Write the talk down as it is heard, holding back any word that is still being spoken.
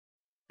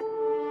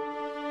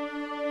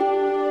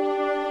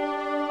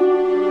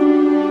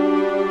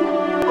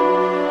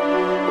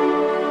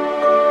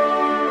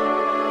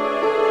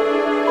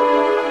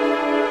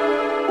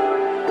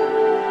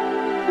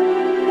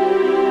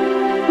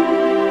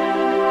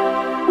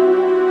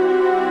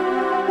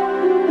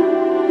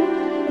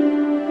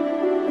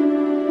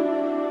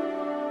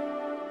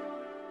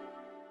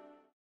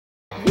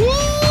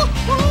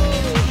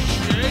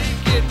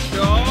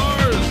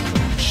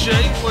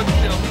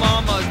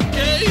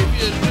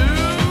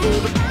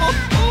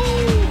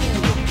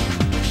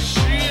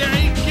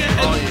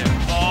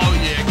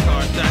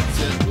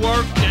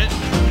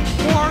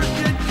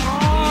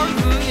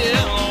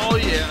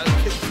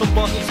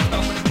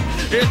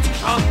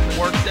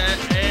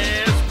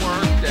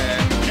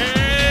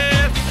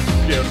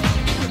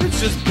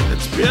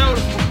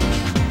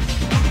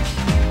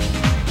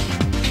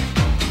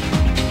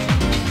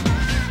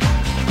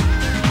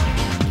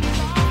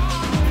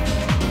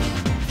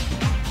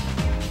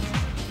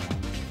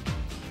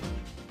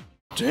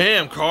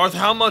Damn, Karth,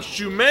 how much did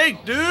you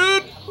make,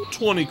 dude?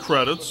 20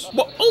 credits.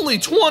 What, only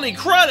 20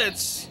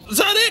 credits? Is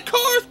that it,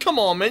 Karth? Come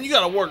on, man, you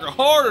gotta work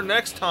harder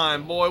next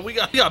time, boy. We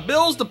got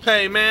bills to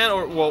pay, man.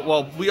 Or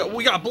well,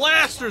 we got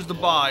blasters to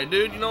buy,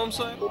 dude. You know what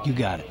I'm saying? You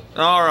got it.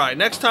 All right,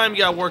 next time you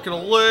got working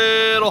a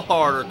little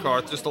harder,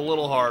 Karth, just a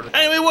little harder.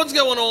 Anyway, what's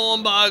going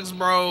on, Box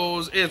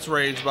Bros? It's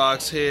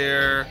RageBox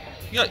here.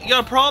 You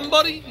got a problem,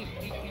 buddy?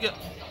 You got...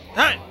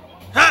 Hi!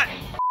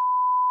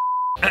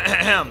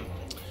 Ahem.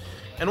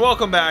 And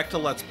welcome back to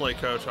Let's Play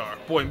KotOR.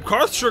 Boy,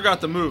 Karth sure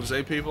got the moves,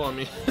 eh, people? I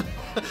mean,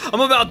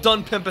 I'm about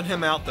done pimping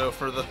him out, though,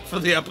 for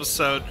the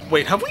episode.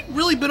 Wait, have we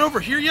really been over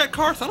here yet,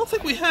 Karth? I don't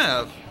think we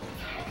have.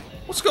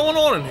 What's going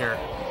on in here?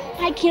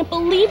 I can't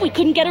believe we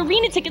couldn't get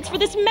arena tickets for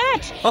this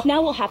match. Huh?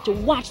 Now we'll have to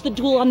watch the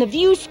duel on the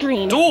view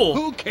screen. Duel?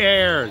 Who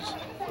cares?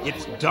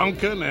 It's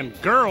Duncan and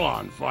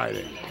Gerlon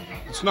fighting.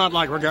 It's not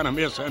like we're gonna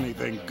miss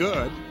anything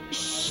good.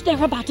 Shh,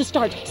 they're about to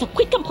start, so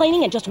quit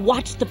complaining and just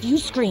watch the view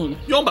screen.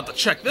 Yo, I'm about to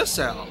check this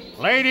out.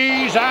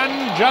 Ladies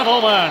and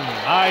gentlemen,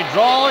 I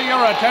draw your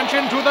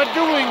attention to the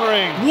dueling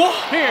ring. What?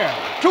 Here,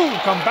 two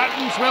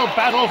combatants will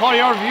battle for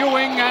your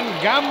viewing and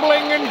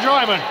gambling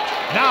enjoyment.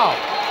 Now,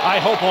 I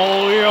hope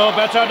all your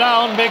bets are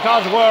down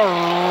because we're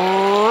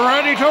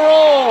ready to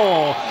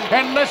roll.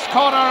 In this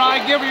corner, I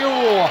give you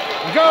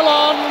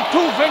Gerlon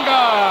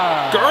Two-Finger.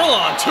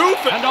 Gerlon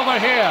Two-Finger? And over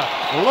here,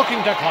 looking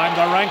to climb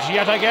the ranks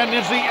yet again,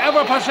 is the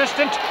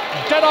ever-persistent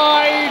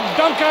Deadeye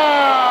Duncan.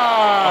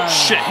 Oh,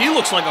 shit, he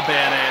looks like a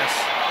badass.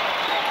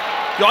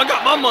 Yo, I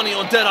got my money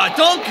on Deadeye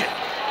Duncan.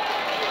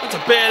 That's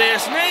a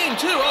badass name,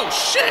 too. Oh,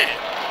 shit.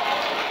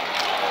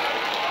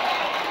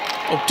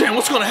 Oh, damn,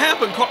 what's gonna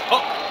happen?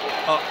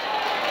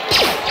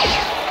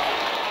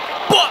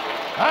 But!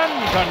 And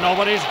to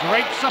nobody's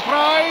great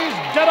surprise,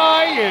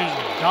 Deadeye is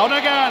down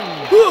again.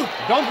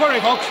 Don't worry,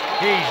 folks.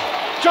 He's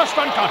just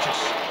unconscious.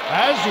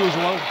 As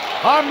usual,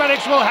 our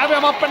medics will have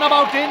him up and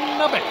about in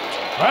a bit.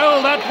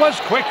 Well, that was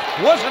quick,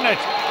 wasn't it?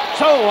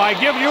 So I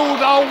give you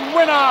the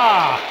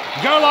winner,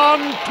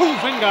 Gerlon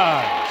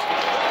Two-Fingers.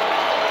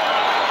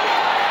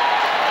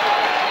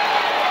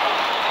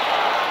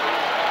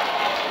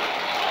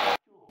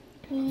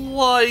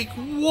 Like,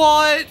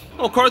 what?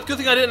 Oh, Karth, good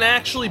thing I didn't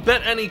actually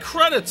bet any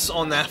credits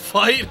on that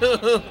fight.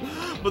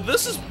 But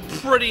this is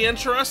pretty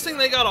interesting.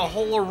 They got a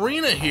whole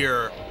arena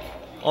here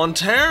on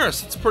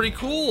Terrace. It's pretty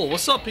cool.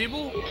 What's up,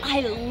 people? I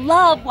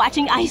love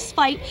watching Ice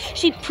fight.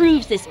 She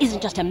proves this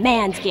isn't just a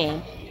man's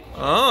game.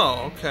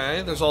 Oh,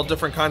 okay. There's all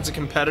different kinds of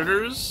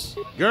competitors.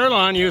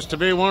 Gerlon used to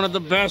be one of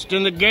the best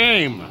in the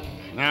game.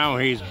 Now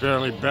he's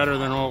barely better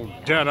than old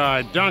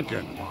Deadeye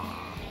Duncan.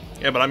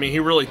 Yeah, but I mean, he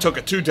really took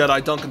it to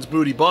Deadeye Duncan's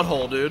booty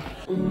butthole, dude.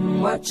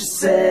 What you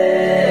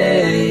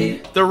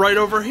say? They're right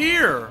over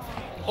here.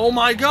 Oh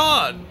my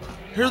god.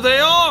 Here they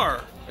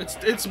are.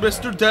 It's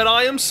Mr.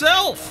 Deadeye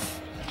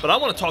himself. But I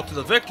want to talk to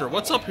the victor.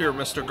 What's up here,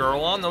 Mr.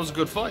 Gerlon? That was a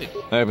good fight.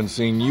 I haven't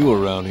seen you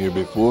around here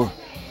before.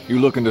 You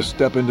looking to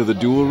step into the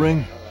duel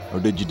ring? Or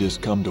did you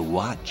just come to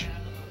watch?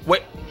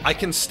 Wait, I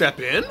can step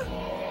in?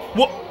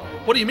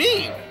 What do you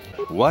mean?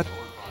 What?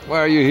 Why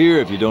are you here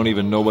if you don't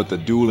even know what the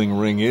dueling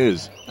ring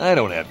is? I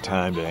don't have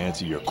time to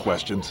answer your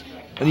questions.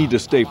 I need to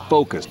stay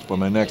focused for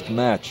my next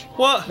match.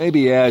 What?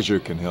 Maybe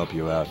Azure can help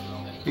you out.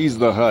 He's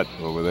the Hut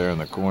over there in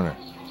the corner.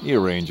 He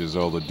arranges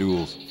all the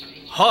duels.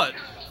 Hut?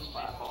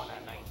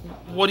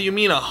 What do you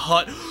mean a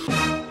hut?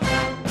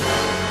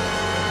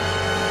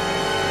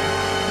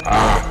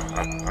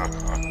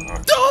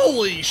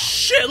 Holy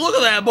shit, look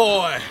at that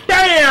boy!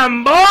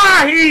 Damn,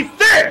 boy, he's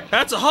thick!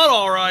 That's a Hut,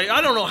 alright.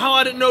 I don't know how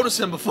I didn't notice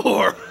him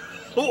before.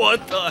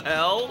 What the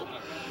hell?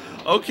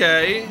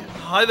 Okay.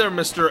 Hi there,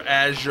 Mr.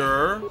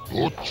 Azure.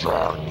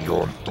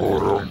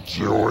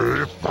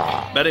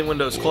 Betting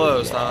window's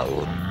closed, huh?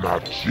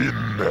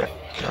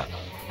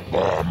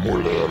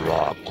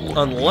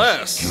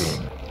 Unless...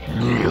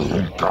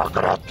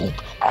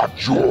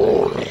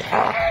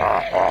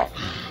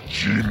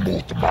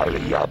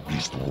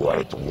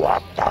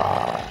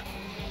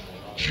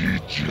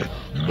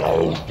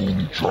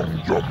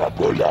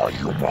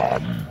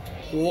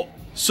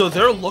 So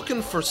they're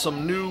looking for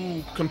some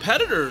new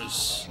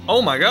competitors.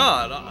 Oh my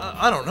god,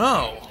 I don't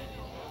know.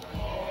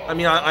 I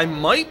mean, I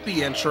might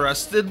be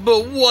interested,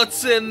 but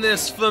what's in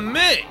this for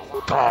me?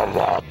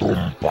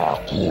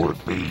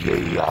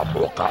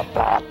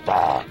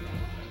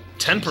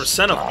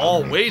 10% of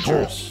all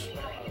wagers.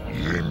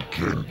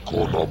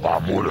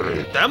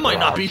 That might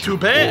not be too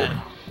bad.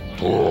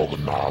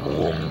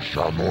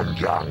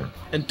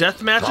 And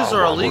death matches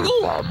are illegal?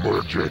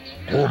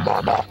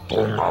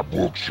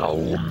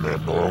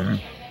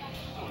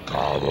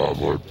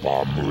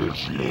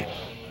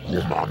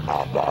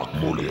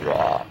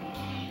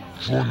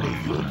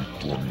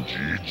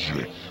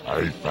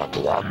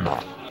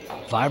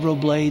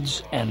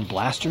 Vibroblades and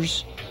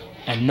blasters,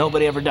 and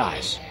nobody ever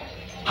dies.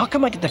 How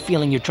come I get the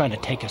feeling you're trying to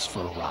take us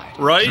for a ride?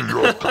 Right?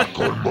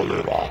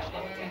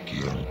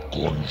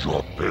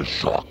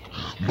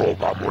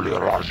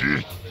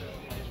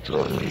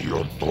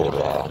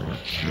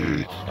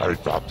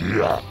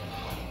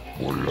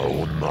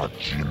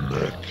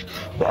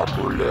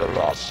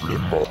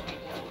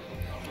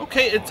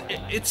 Okay,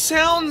 it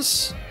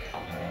sounds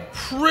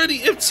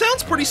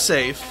pretty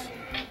safe.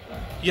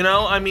 You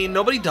know, I mean,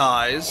 nobody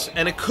dies,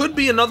 and it could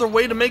be another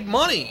way to make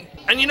money.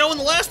 And you know, in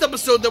the last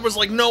episode, there was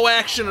like no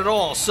action at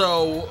all,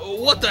 so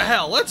what the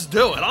hell? Let's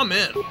do it, I'm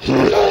in.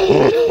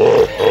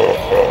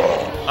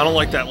 I don't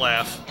like that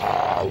laugh.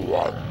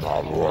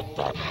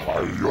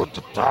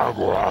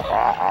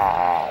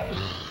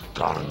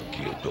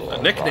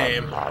 A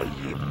nickname.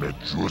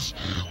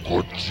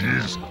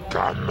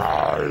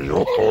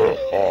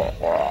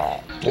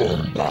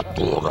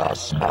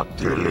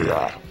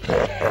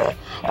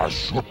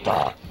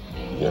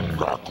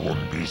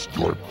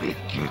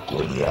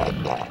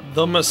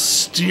 The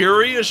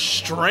mysterious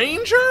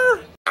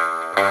stranger?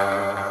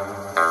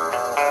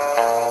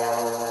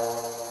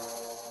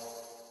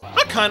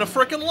 I kinda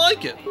frickin'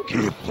 like it.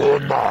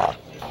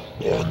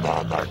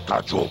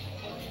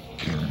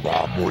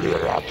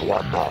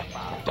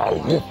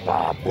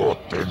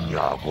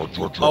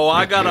 Oh,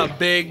 I got a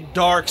big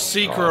dark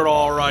secret,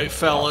 alright,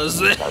 fellas.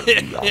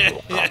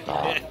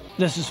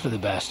 This is for the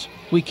best.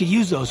 We could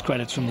use those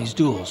credits from these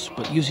duels,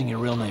 but using your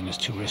real name is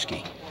too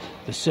risky.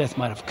 The Sith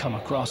might have come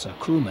across a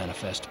crew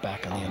manifest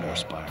back on the Inner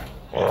Spire.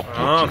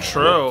 Oh,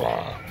 true.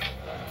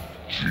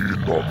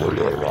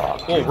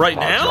 Well, right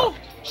now?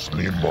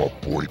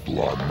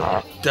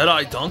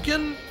 Deadeye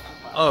Duncan?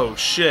 Oh,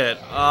 shit.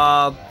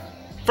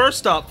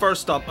 First up.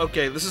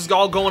 Okay, this is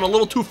all going a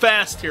little too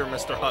fast here,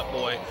 Mr. Hut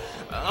Boy.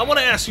 I want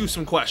to ask you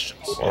some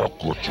questions. Oh,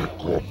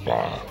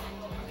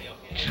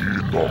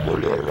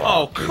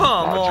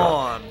 come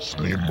on.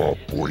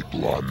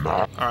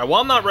 Alright, well,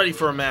 I'm not ready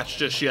for a match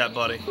just yet,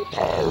 buddy.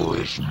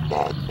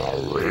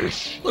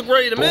 Look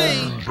ready to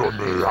me.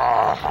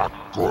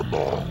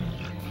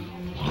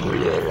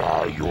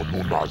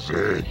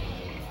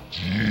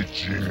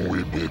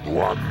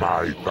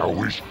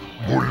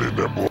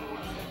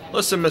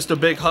 Listen, Mr.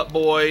 Big Hut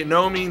Boy,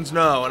 no means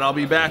no, and I'll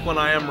be back when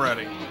I am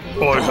ready.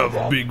 I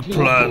have big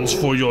plans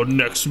for your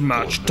next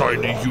match,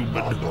 tiny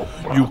human.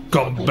 You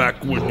come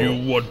back when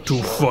you want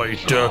to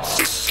fight.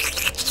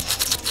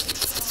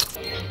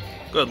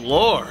 Good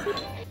lord.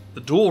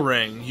 The duel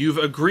ring. You've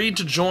agreed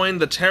to join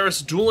the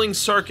terrace dueling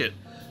circuit.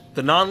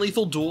 The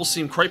non-lethal duels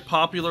seem quite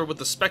popular with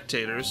the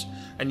spectators,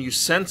 and you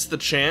sense the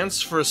chance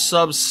for a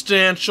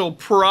substantial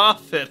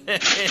profit.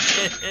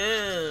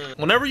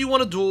 Whenever you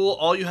want to duel,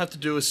 all you have to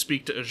do is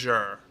speak to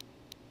Azure.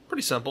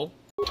 Pretty simple.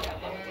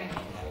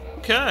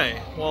 Okay,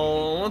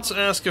 well, let's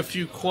ask a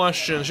few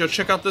questions. Yo,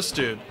 check out this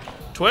dude.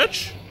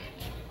 Twitch?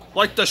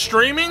 Like the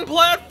streaming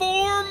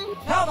platform?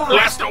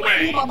 Blast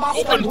away!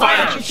 Open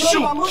fire!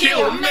 Shoot!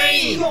 Kill!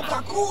 Maim!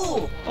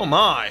 Oh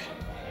my.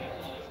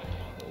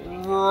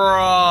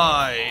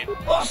 Right.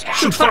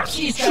 Shoot first!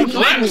 Shoot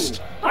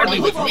last! Party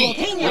with me!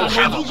 We'll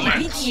have a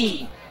blast!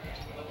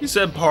 He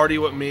said party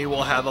with me,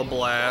 we'll have a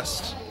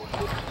blast.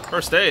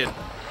 First aid.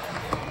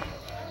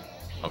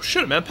 Oh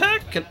shit, a med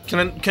pack?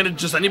 Can it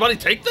just anybody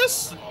take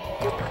this?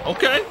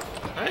 Okay.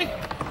 Hey.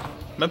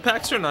 Med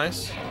packs are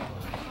nice.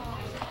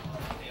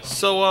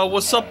 So,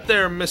 what's up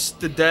there,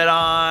 Mr.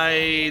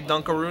 Deadeye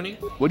Dunkaroony?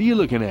 What are you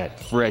looking at?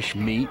 Fresh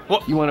meat?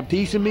 What? You want a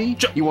piece of me?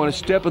 You want to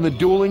step in the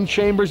dueling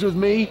chambers with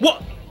me?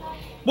 What?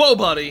 Whoa,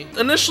 buddy.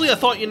 Initially, I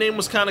thought your name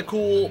was kind of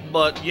cool,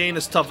 but you ain't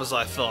as tough as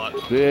I thought.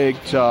 Big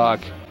talk.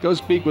 Go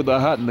speak with the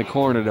Hut in the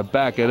corner to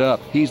back it up.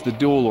 He's the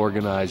duel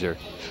organizer.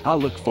 I'll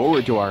look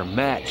forward to our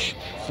match.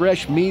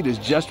 Fresh meat is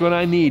just what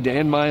I need to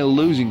end my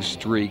losing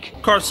streak.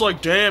 Karth's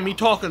like, damn, he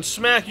talking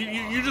smack.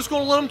 You just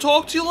gonna let him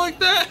talk to you like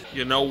that?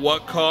 You know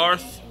what,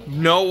 Karth?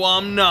 No,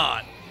 I'm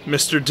not.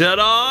 Mr.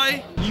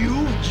 Deadeye?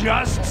 You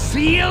just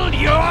sealed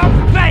your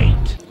fate!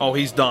 Oh,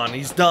 he's done.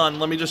 He's done.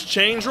 Let me just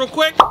change real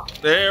quick.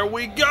 There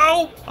we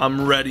go.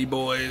 I'm ready,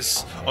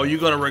 boys. Oh, you're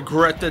gonna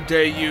regret the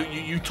day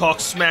you talk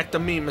smack to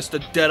me,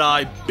 Mr.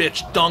 Deadeye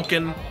bitch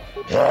Duncan.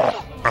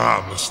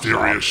 Ah,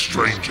 mysterious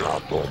stranger.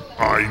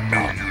 I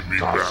knew you'd be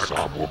back.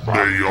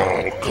 They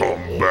all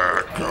come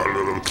back.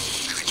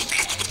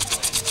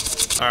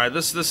 Alright,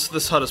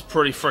 this hut is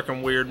pretty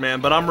freaking weird,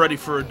 man, but I'm ready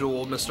for a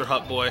duel, Mr.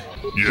 Hut Boy.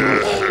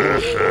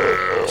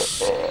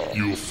 Yes.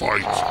 You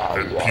fight,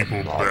 and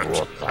people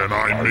bet, and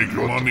I make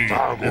money.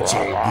 It's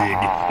all good.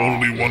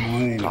 Only one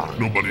rule.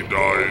 Nobody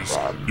dies.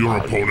 Your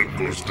opponent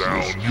goes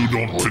down. You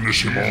don't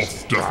finish him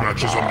off.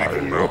 Deathmatch is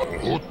illegal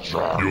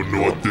now. You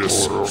know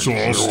this, so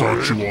I'll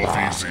start you off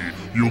easy.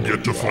 You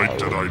get to fight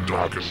Deadeye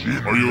Duncan.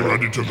 Are you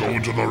ready to go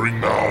into the ring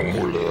now?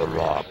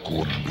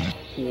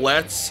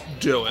 Let's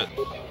do it.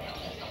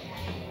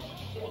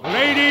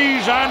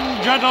 Ladies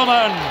and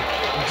gentlemen,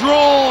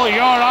 draw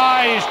your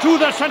eyes to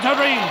the center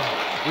ring.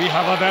 We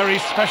have a very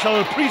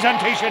special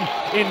presentation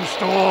in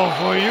store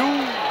for you.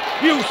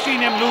 You've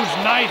seen him lose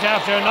night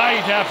after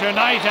night after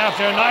night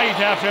after night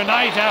after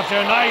night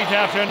after night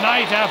after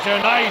night after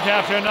night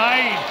after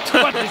night.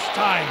 But this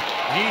time,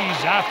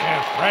 he's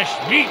after fresh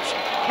meat.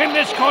 In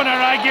this corner,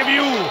 I give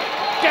you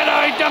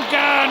Deadeye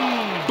Duncan.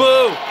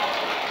 Boo!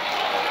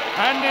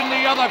 And in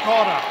the other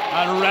corner,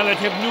 a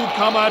relative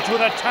newcomer to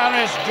the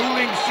terrace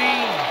dueling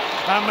scene,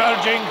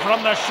 emerging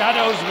from the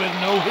shadows with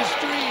no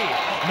history,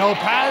 no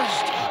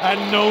past,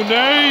 and no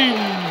name.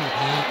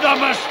 The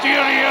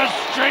mysterious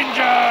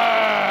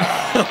stranger!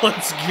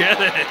 Let's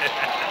get it.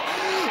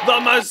 The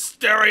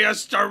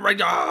mysterious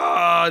stranger.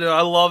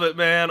 I love it,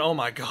 man. Oh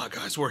my god,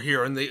 guys, we're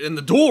here in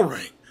the duel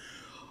ring.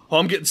 Oh,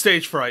 I'm getting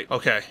stage fright.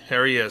 Okay,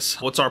 here he is.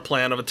 What's our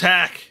plan of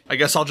attack? I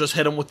guess I'll just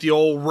hit him with the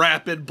old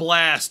rapid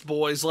blast,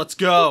 boys. Let's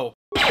go.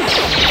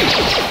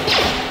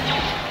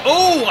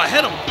 Oh, I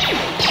hit him.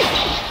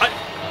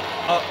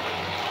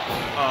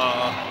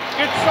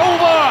 It's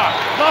over!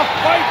 The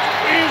fight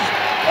is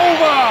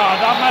over!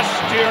 The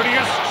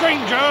mysterious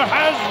stranger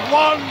has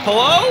won!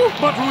 Hello?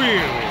 But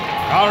really,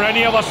 are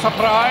any of us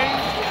surprised?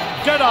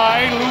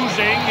 Deadeye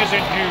losing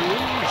isn't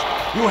news.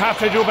 You have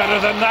to do better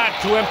than that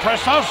to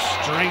impress us,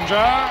 stranger.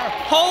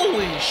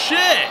 Holy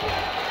shit!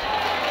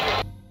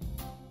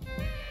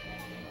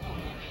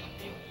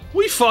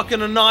 We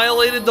fucking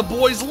annihilated the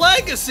boy's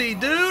legacy,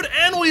 dude,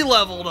 and we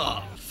leveled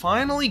up.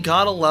 Finally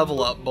got a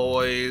level up,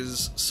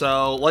 boys.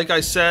 So, like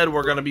I said,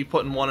 we're gonna be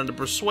putting one into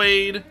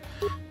Persuade,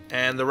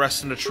 and the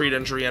rest into Treat,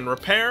 Injury, and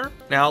Repair.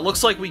 Now, it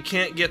looks like we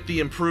can't get the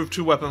improved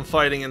 2-weapon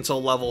fighting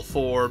until level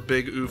 4,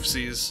 big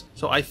oofsies.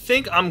 So I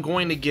think I'm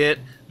going to get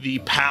the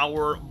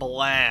Power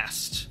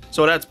Blast.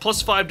 So it adds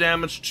 +5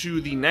 damage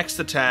to the next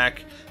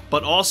attack,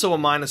 but also a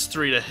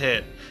 -3 to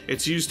hit.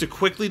 It's used to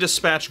quickly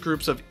dispatch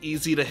groups of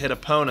easy-to-hit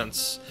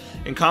opponents.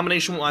 In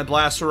combination with my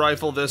blaster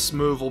rifle, this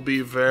move will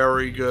be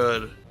very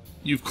good.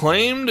 You've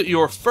claimed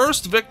your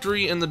first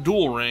victory in the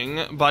duel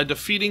ring by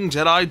defeating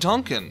Jedi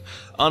Duncan.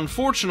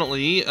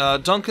 Unfortunately,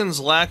 Duncan's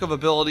lack of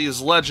ability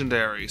is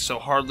legendary, so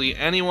hardly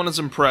anyone is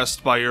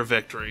impressed by your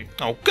victory.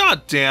 Oh,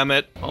 god damn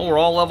it. Oh, we're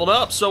all leveled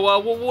up, so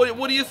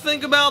what do you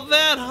think about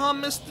that, huh,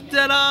 Mr.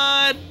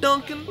 Deadeye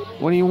Duncan?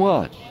 What do you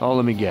want? Oh,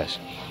 let me guess.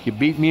 You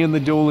beat me in the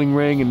dueling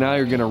ring and now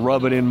you're gonna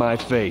rub it in my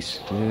face.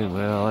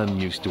 Well, I'm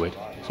used to it.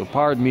 So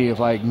pardon me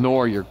if I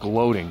ignore your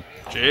gloating.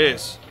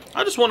 Jeez.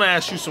 I just want to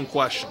ask you some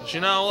questions, you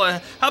know?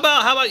 How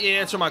about you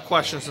answer my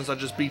questions since I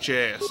just beat your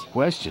ass?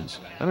 Questions?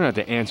 I don't have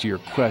to answer your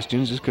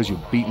questions just because you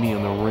beat me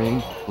in the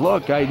ring.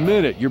 Look, I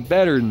admit it, you're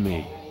better than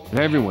me.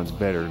 Everyone's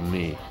better than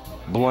me.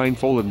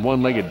 Blindfolded,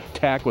 one-legged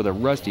attack with a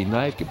rusty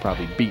knife could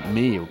probably beat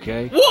me,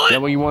 okay? What? Is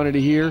that what you wanted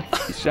to hear?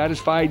 You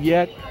satisfied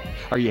yet?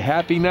 Are you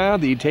happy now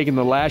that you've taken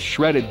the last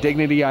shred of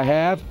dignity I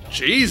have?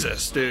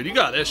 Jesus, dude, you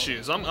got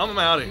issues. I'm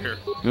out of here.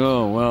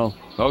 Oh, well,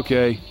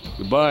 okay.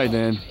 Goodbye,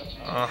 then.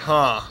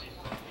 Uh-huh.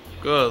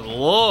 Good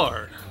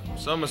lord.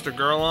 So, Mr.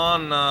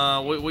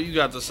 Gurlon, what you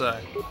got to say?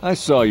 I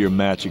saw your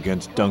match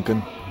against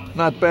Duncan.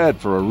 Not bad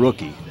for a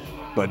rookie.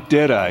 But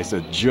Deadeye's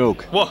a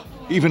joke. What?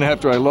 Even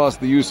after I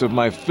lost the use of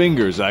my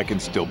fingers, I can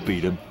still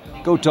beat him.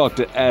 Go talk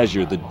to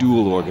Azure, the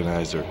duel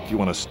organizer, if you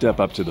want to step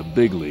up to the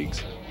big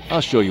leagues.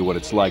 I'll show you what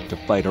it's like to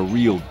fight a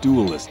real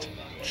duelist.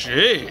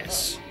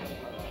 Jeez.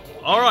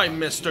 Alright,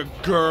 Mr.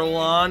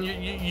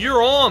 Gurlon,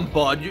 you're on,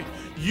 bud.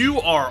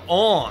 You are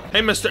on.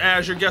 Hey, Mr.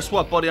 Azure, guess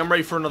what, buddy? I'm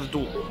ready for another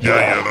duel.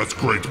 Yeah, that's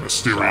great,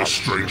 mysterious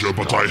stranger,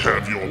 but I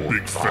have your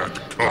big fat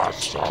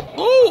cut.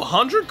 Ooh,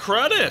 100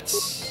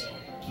 credits.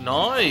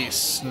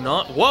 Nice.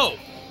 Whoa.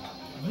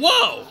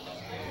 Whoa.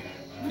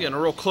 I'm getting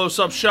a real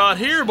close-up shot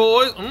here,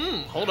 boys.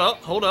 Hold up.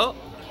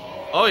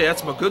 Oh, yeah,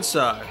 it's my good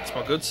side. It's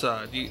my good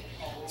side.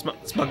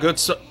 It's my good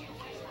side.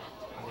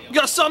 You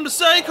got something to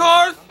say,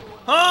 Karth?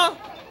 Huh?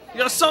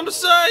 You got something to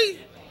say?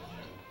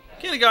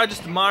 Can't a guy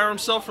just admire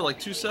himself for like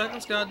 2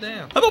 seconds?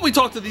 Goddamn. How about we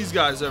talk to these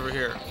guys over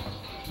here?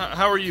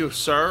 How are you,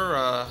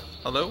 sir?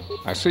 Hello?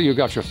 I see you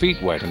got your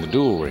feet wet in the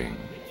duel ring.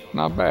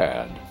 Not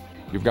bad.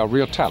 You've got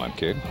real talent,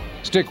 kid.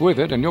 Stick with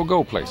it and you'll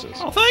go places.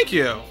 Oh, thank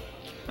you.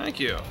 Thank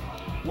you.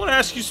 I want to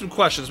ask you some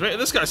questions.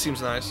 This guy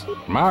seems nice.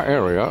 My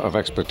area of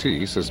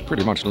expertise is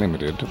pretty much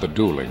limited to the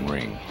dueling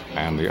ring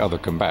and the other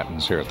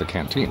combatants here at the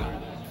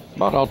Cantina.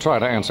 But I'll try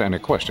to answer any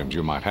questions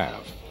you might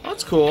have.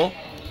 That's cool.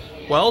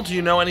 Well, do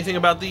you know anything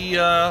about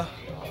the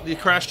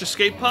crashed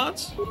escape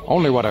pods?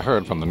 Only what I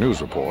heard from the news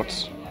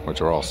reports,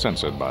 which are all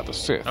censored by the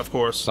Sith. Of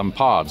course. Some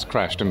pods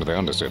crashed into the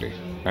Undercity.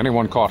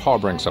 Anyone caught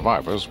harboring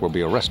survivors will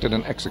be arrested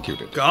and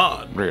executed.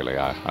 God. Really,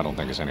 I don't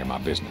think it's any of my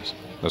business.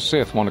 The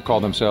Sith want to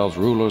call themselves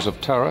rulers of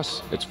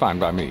Taurus. It's fine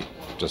by me,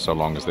 just so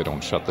long as they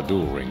don't shut the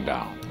duel ring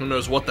down. Who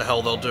knows what the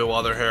hell they'll do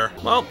while they're here.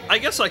 Well, I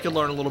guess I could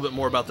learn a little bit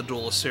more about the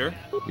duelists here.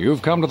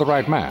 You've come to the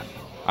right man.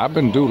 I've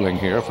been dueling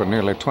here for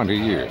nearly 20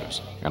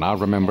 years, and I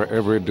remember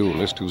every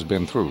duelist who's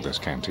been through this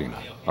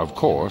cantina. Of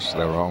course,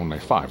 there are only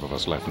 5 of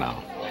us left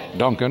now.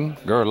 Duncan,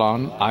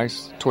 Gurlon,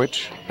 Ice,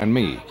 Twitch, and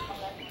me.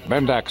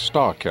 Bendak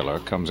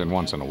Starkiller comes in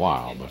once in a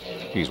while, but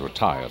he's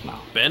retired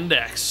now.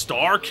 Bendak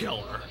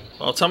Starkiller?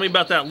 Well, tell me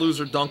about that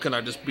loser Duncan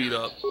I just beat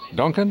up.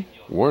 Duncan?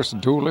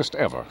 Worst duelist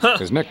ever.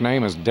 His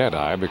nickname is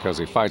Deadeye because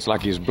he fights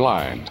like he's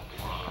blind.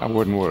 I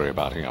wouldn't worry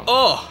about him.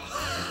 Oh,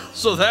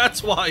 so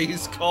that's why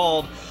he's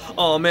called...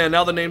 Oh man,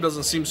 now the name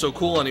doesn't seem so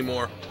cool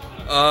anymore.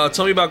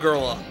 Tell me about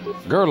Gurlon.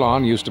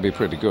 Gurlon used to be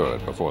pretty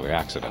good before the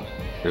accident.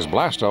 His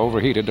blaster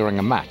overheated during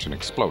a match and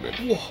exploded.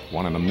 Whoa.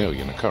 1 in a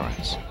million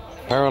occurrence.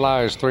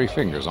 Paralyzed 3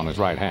 fingers on his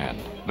right hand.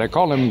 They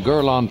call him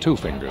Gurlon Two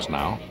Fingers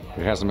now.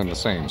 He hasn't been the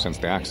same since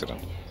the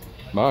accident.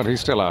 But he's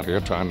still out here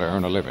trying to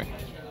earn a living.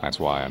 That's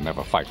why I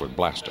never fight with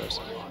blasters.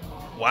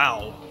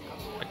 Wow.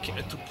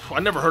 I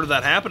never heard of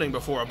that happening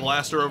before. A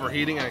blaster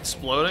overheating and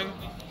exploding.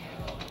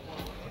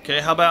 Okay,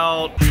 how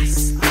about...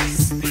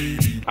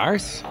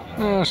 Ice?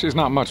 She's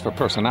not much for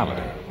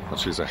personality, but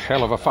she's a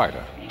hell of a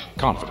fighter.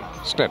 Confident,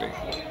 steady,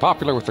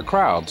 popular with the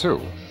crowd,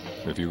 too.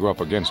 If you go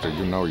up against her,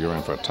 you know you're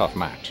in for a tough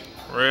match.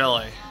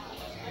 Really?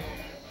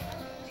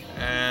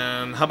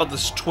 And how about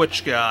this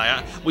Twitch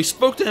guy? We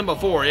spoke to him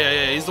before.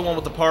 Yeah, he's the one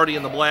with the party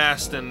and the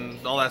blast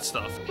and all that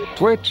stuff.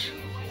 Twitch?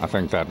 I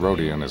think that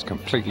Rhodian is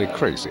completely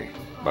crazy,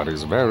 but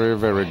he's very,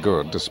 very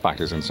good despite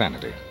his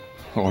insanity.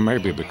 Or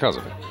maybe because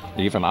of it.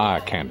 Even I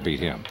can't beat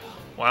him.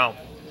 Wow.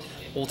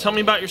 Well, tell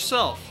me about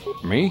yourself.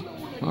 Me?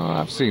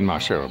 I've seen my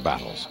share of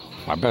battles.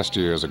 My best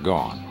years are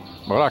gone,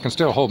 but I can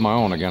still hold my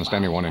own against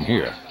anyone in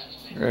here.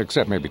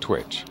 Except maybe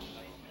Twitch.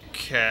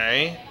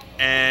 Okay.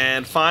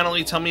 And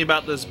finally, tell me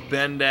about this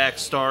Bendak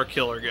Star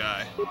Killer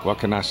guy. What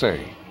can I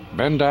say?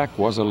 Bendak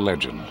was a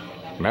legend.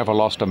 Never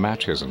lost a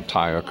match his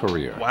entire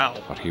career. Wow.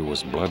 But he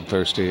was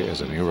bloodthirsty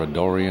as an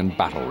Iridorian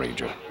battle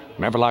rager.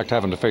 Never liked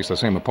having to face the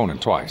same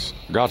opponent twice.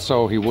 Got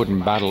so he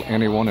wouldn't battle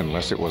anyone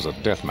unless it was a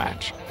death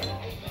match.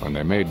 When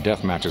they made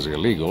death matches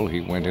illegal, he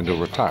went into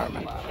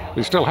retirement.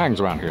 He still hangs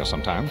around here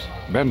sometimes.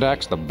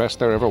 Bendak's the best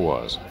there ever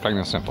was, plain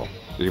and simple.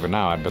 Even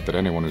now, I'd bet that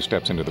anyone who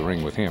steps into the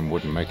ring with him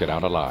wouldn't make it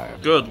out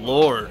alive. Good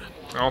lord.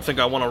 I don't think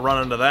I want to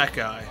run into that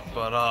guy,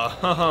 but,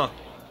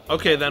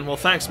 Okay then, well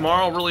thanks,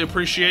 Marl. Really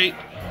appreciate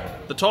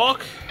the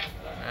talk.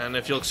 And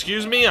if you'll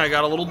excuse me, I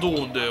got a little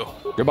duel to do.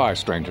 Goodbye,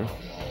 stranger.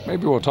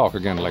 Maybe we'll talk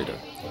again later.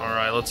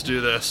 Alright, let's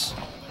do this.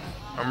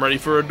 I'm ready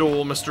for a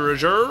duel, Mr.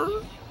 Azure.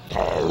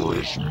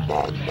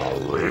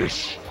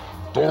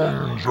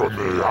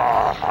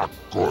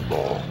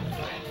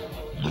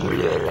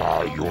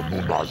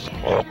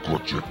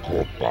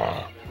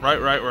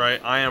 Right.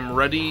 I am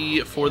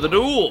ready for the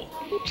duel.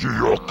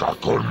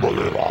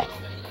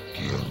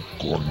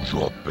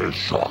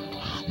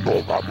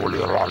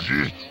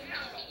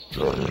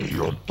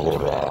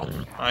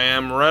 I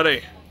am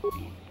ready.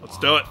 Let's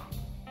do it.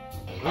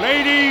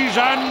 Ladies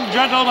and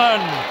gentlemen,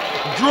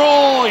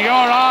 draw your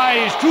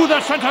eyes to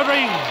the center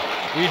ring.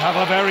 We have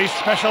a very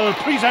special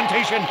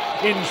presentation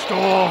in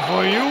store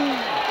for you.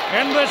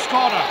 In this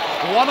corner,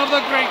 one of the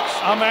greats,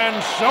 a man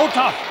so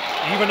tough,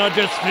 even a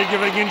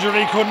disfiguring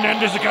injury couldn't end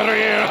his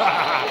career.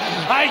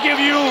 I give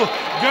you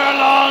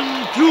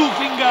Gerlon Two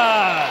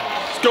Fingers.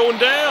 It's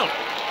going down.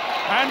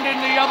 And in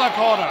the other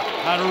corner,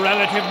 a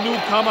relative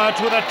newcomer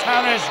to the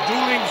Terrace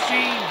dueling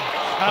scene.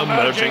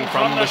 Emerging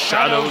from the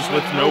shadows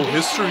with no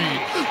history,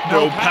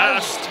 no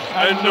past,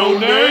 and no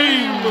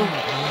name.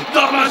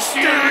 The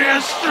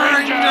mysterious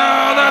stranger!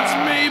 That's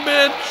me,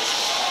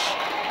 bitch!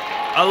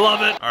 I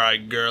love it.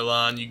 Alright,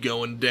 Gerlon, you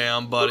going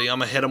down, buddy. I'm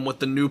gonna hit him with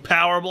the new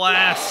power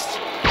blast.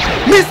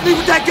 Miss me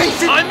with that gate!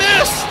 I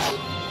missed!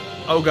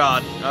 Oh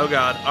god,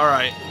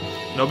 alright.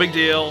 No big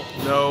deal,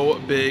 no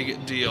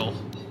big deal.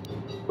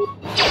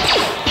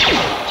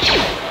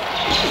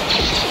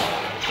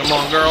 Come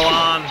on,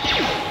 Gerlon.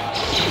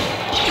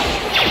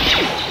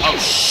 Oh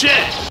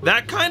shit!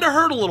 That kinda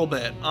hurt a little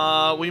bit.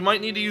 We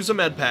might need to use a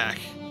med pack.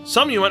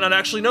 Some of you might not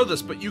actually know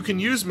this, but you can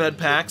use med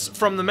packs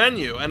from the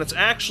menu, and it's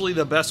actually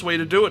the best way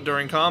to do it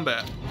during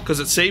combat, because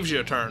it saves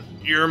you a turn.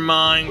 You're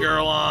mine,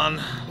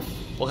 Gerlon.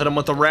 We'll hit him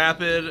with a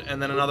rapid,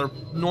 and then another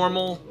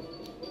normal,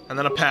 and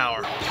then a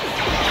power.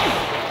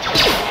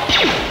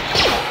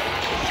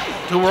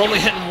 Dude, we're only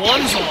hitting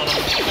ones on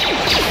him.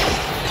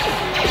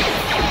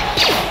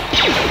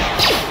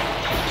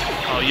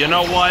 Oh, you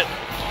know what?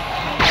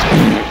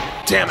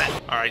 Damn it.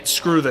 Alright,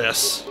 screw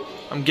this.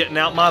 I'm getting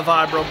out my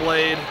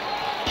vibroblade.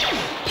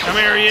 Come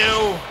here,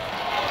 you.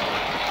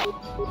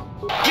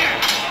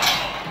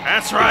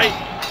 That's right.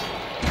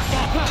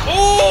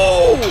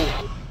 Oh!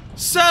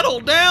 Settle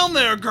down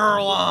there,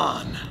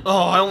 Gerlon.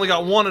 Oh, I only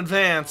got one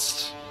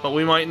advanced, but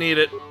we might need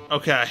it.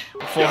 Okay,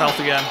 we're full health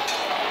again.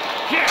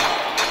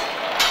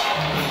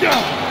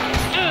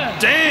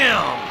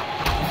 Damn!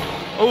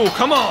 Oh,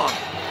 come on.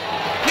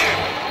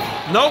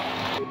 Nope.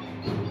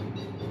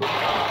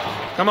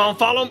 Come on,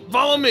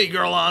 follow me,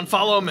 Gerlon,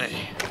 follow me.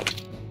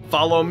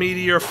 Follow me to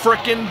your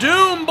frickin'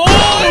 doom, boy!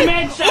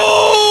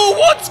 Oh,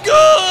 what's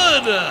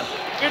good?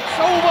 It's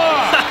over!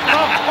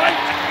 The fight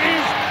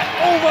is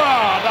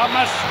over! The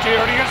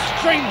mysterious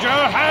stranger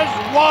has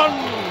won!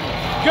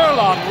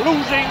 Gerlon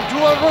losing to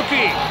a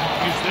rookie.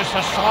 Is this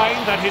a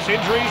sign that his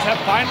injuries have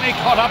finally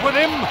caught up with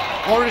him?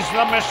 Or is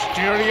the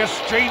mysterious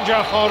stranger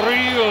for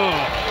real?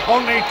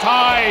 Only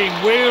time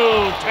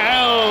will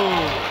tell.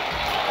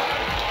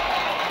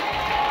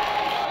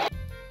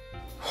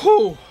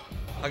 Whew.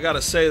 I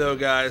gotta say though,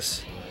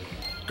 guys,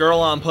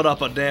 Gerlon put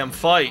up a damn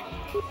fight.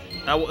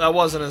 That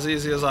wasn't as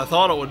easy as I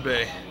thought it would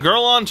be.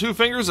 Girl on Two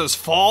Fingers has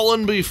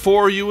fallen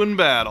before you in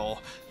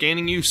battle,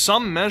 gaining you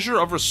some measure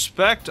of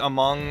respect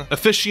among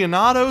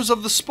aficionados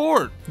of the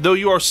sport, though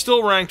you are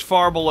still ranked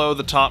far below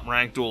the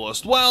top-ranked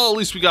duelist. Well, at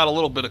least we got a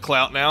little bit of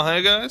clout now,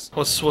 hey guys?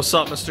 What's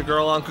up, Mr.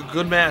 Girlon?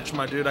 Good match,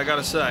 my dude, I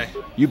gotta say.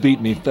 You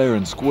beat me fair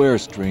and square,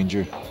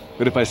 stranger.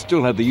 But if I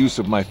still had the use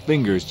of my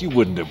fingers, you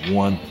wouldn't have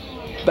won.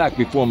 Back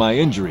before my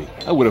injury,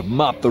 I would have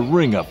mopped the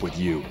ring up with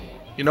you.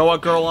 You know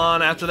what,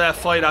 Girlon? After that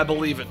fight, I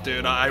believe it,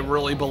 dude. I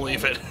really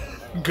believe it.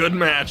 Good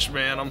match,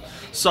 man. I'm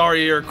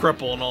sorry you're a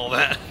cripple and all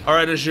that. All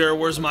right, Azure,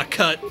 where's my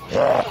cut?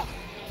 Yeah,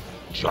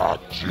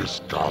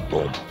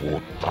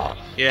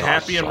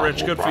 happy and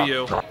rich. Good for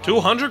you.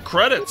 200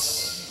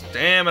 credits.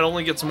 Damn, it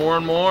only gets more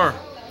and more.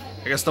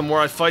 I guess the more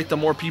I fight, the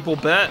more people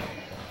bet.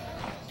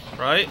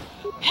 Right?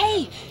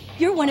 Hey,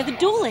 you're one of the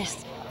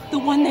duelists. The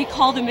one they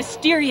call the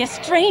mysterious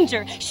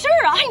stranger.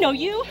 Sure, I know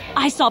you.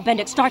 I saw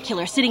Bendix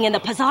Starkiller sitting in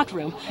the Pazak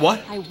room.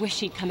 What? I wish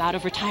he'd come out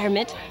of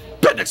retirement.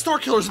 Bendix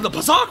Starkiller's in the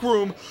Pazak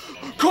room?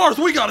 Karth,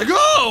 we gotta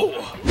go!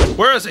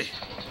 Where is he?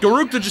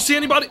 Garuk, did you see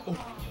anybody?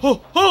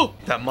 Oh,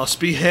 that must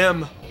be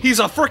him. He's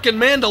a frickin'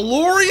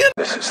 Mandalorian?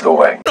 This is the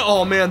way.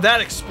 Oh man,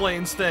 that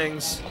explains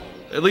things.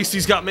 At least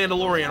he's got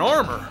Mandalorian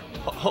armor.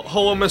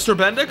 Hello, Mr.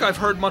 Bendick, I've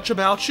heard much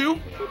about you.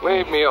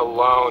 Leave me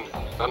alone.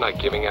 I'm not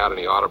giving out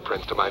any auto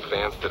prints to my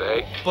fans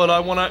today. But I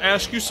want to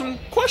ask you some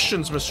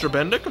questions, Mr.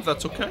 Bendick, if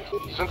that's okay.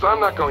 Since I'm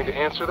not going to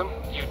answer them,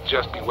 you'd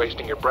just be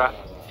wasting your breath.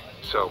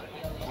 So,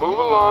 move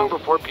along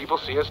before people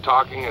see us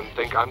talking and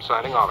think I'm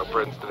signing auto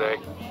prints today.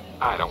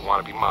 I don't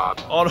want to be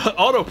mobbed.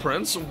 Auto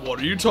prints? What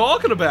are you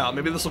talking about?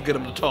 Maybe this will get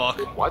him to talk.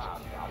 What?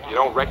 You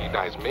don't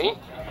recognize me?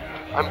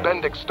 I'm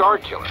Bendix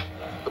Starkiller,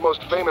 the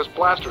most famous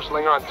blaster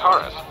slinger on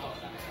Taurus.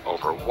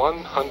 Over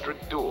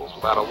 100 duels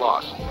without a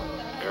loss.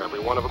 Every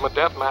one of them a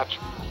death match.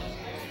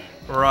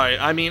 Right.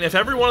 I mean, if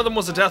every one of them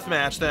was a death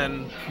match,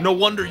 then no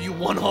wonder you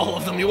won all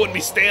of them. You wouldn't be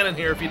standing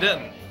here if you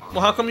didn't.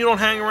 Well, how come you don't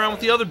hang around with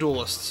the other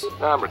duelists?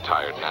 I'm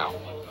retired now.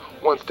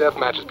 Once death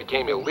matches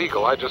became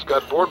illegal, I just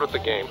got bored with the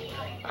game.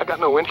 I got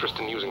no interest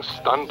in using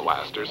stun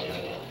blasters.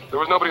 There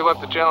was nobody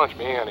left to challenge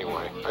me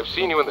anyway. I've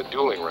seen you in the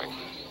dueling ring,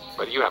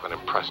 but you haven't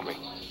impressed me.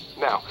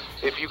 Now,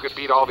 if you could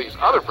beat all these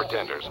other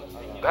pretenders,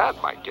 that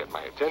might get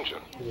my attention.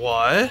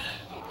 What?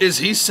 Is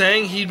he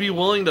saying he'd be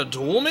willing to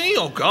duel me?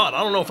 Oh god,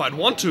 I don't know if I'd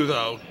want to,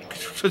 though.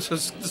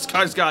 This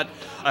guy's got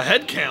a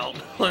head count.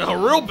 Like a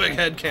real big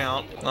head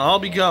count. I'll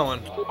be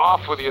going.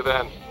 Off with you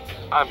then.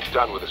 I'm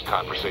done with this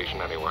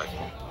conversation anyway.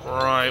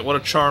 Right, what a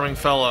charming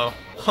fellow.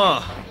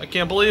 Huh, I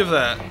can't believe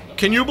that.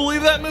 Can you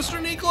believe that,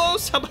 Mr.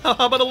 Niklos?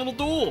 How about a little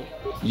duel?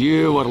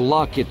 You were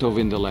lucky to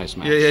win the last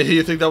match. Yeah,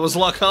 you think that was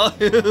luck, huh?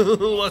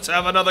 Let's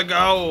have another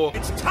go.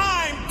 It's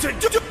time to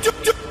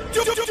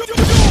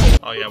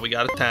Oh yeah, we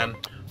got a 10.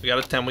 We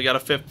got a 10, we got a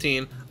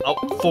 15. Oh,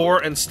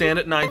 4 and stand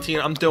at 19.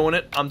 I'm doing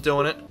it.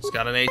 He's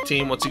got an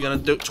 18. What's he gonna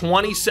do?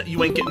 20.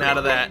 You ain't getting out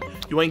of that.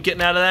 You ain't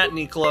getting out of that,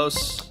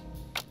 Niklos.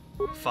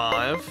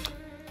 5.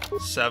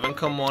 7.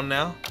 Come on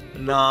now.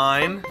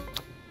 9.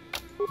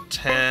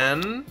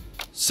 10.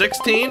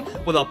 16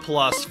 with a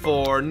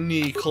 +4.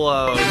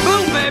 Niklos.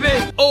 Boom,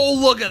 baby! Oh,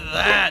 look at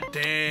that.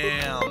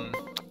 Damn.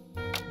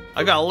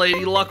 I got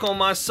Lady Luck on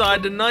my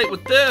side tonight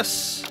with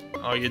this.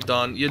 Oh, you're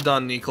done. You're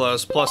done,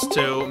 Niklos.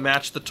 +2.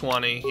 Match the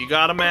 20. You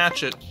gotta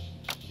match it.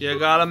 You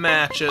gotta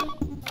match it.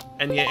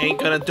 And you ain't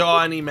gonna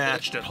die, and he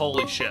matched it.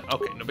 Holy shit.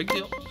 Okay, no big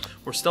deal.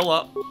 We're still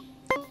up.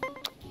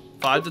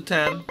 5 to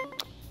 10.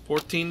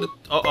 14 to...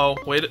 Uh-oh.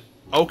 Wait.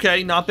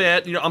 Okay, not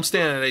bad. You know, I'm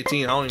standing at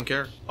 18. I don't even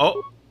care.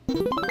 Oh.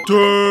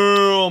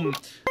 Damn.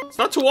 It's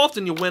not too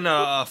often you win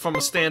from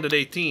a stand at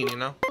 18, you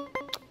know?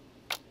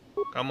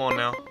 Come on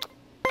now.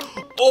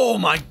 Oh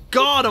my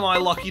god, am I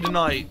lucky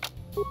tonight.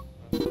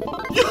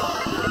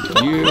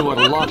 You were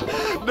lucky.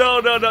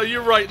 No,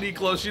 you're right,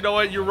 Niklos. You know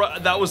what? You're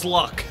right. That was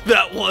luck.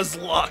 That was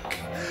luck.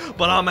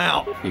 But I'm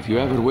out. If you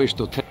ever wish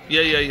to take...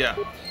 Yeah.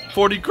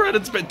 40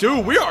 credits, but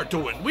dude, we are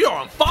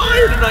on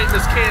fire tonight in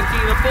this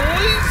cantina,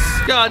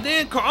 boys. God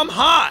damn, I'm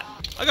hot.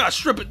 I gotta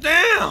strip it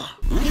down.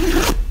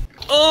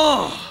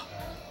 Oh,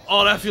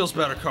 that feels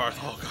better, Karth.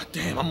 Oh, god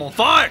damn, I'm on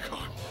fire,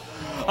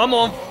 Karth. I'm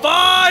on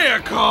fire,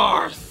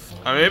 Karth.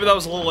 Maybe that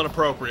was a little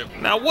inappropriate.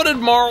 Now, what did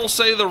Marl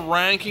say the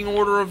ranking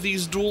order of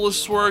these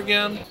duelists were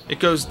again? It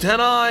goes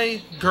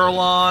Denai,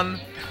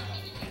 Girlon,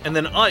 and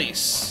then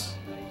Ice.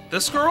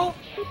 This girl?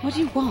 What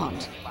do you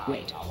want?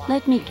 Wait,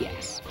 let me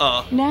guess.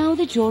 Now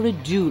that you're a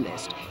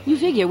duelist, you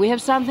figure we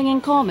have something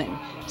in common.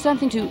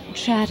 Something to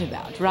chat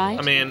about, right?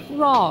 I mean...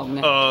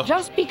 Wrong.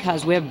 Just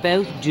because we're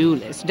both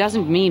duelists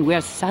doesn't mean we're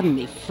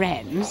suddenly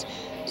friends.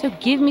 So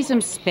give me some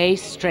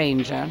space,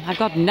 stranger. I've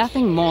got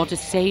nothing more to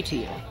say to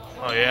you.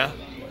 Oh, yeah?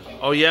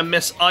 Oh yeah,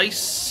 Miss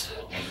Ice.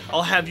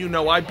 I'll have you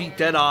know I beat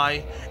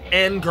Deadeye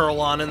and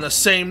Girlon in the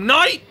same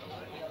night!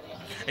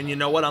 And you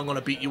know what? I'm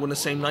gonna beat you in the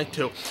same night,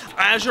 too.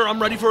 Azure,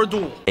 I'm ready for a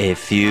duel. A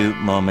few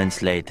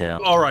moments later.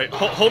 Alright,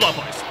 hold up,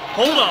 Ice.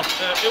 Hold up.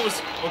 It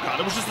was... Oh god,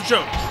 it was just a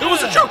joke. It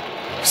was a joke!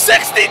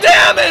 60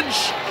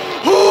 damage!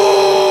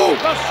 Ooh!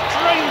 The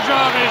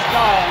stranger is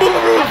down!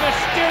 The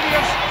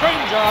mysterious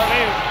stranger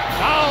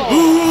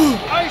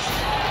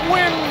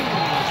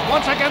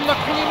once again the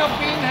Queen of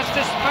Bean has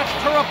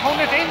dispatched her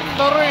opponent in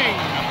the ring.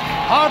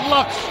 Hard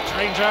luck,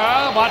 stranger,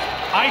 but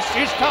ice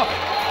is tough.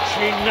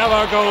 She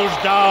never goes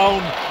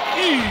down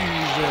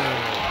easy.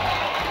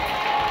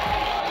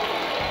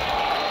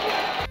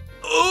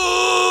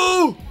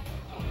 Oh!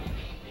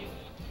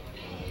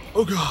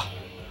 Oh God.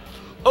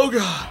 Oh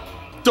God.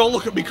 Don't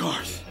look at me,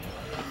 Karth.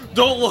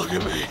 Don't look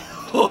at me.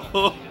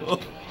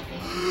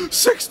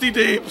 60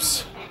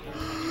 deeps.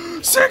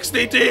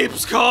 60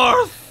 deeps,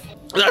 Karth.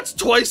 That's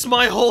twice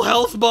my whole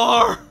health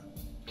bar.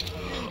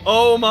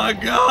 Oh my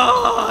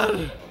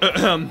God.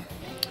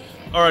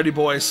 Alrighty,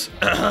 boys.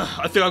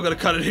 I think I'm gonna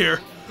cut it here.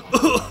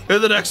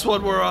 In the next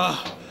one,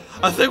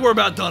 I think we're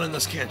about done in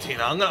this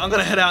cantina. I'm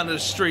gonna head out into the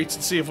streets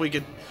and see if we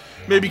could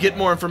maybe get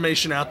more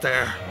information out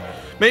there.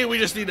 Maybe we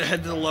just need to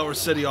head to the lower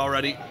city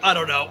already. I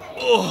don't know.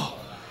 Ugh.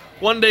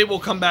 One day we'll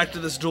come back to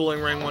this dueling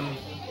ring when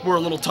we're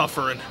a little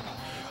tougher and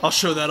I'll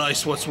show that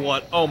ice what's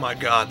what. Oh my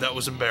God, that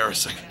was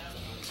embarrassing.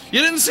 You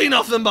didn't see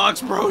nothing,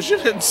 Box Bros. You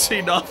didn't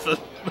see nothing.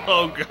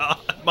 Oh God,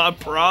 my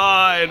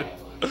pride.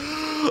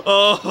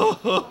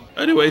 Oh.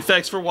 Anyway,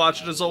 thanks for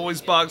watching as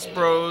always, Box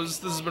Bros.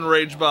 This has been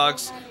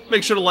RageBox.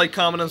 Make sure to like,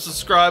 comment, and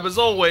subscribe as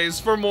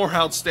always for more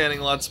outstanding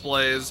Let's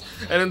Plays.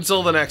 And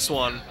until the next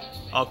one,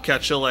 I'll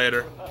catch you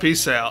later.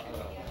 Peace out.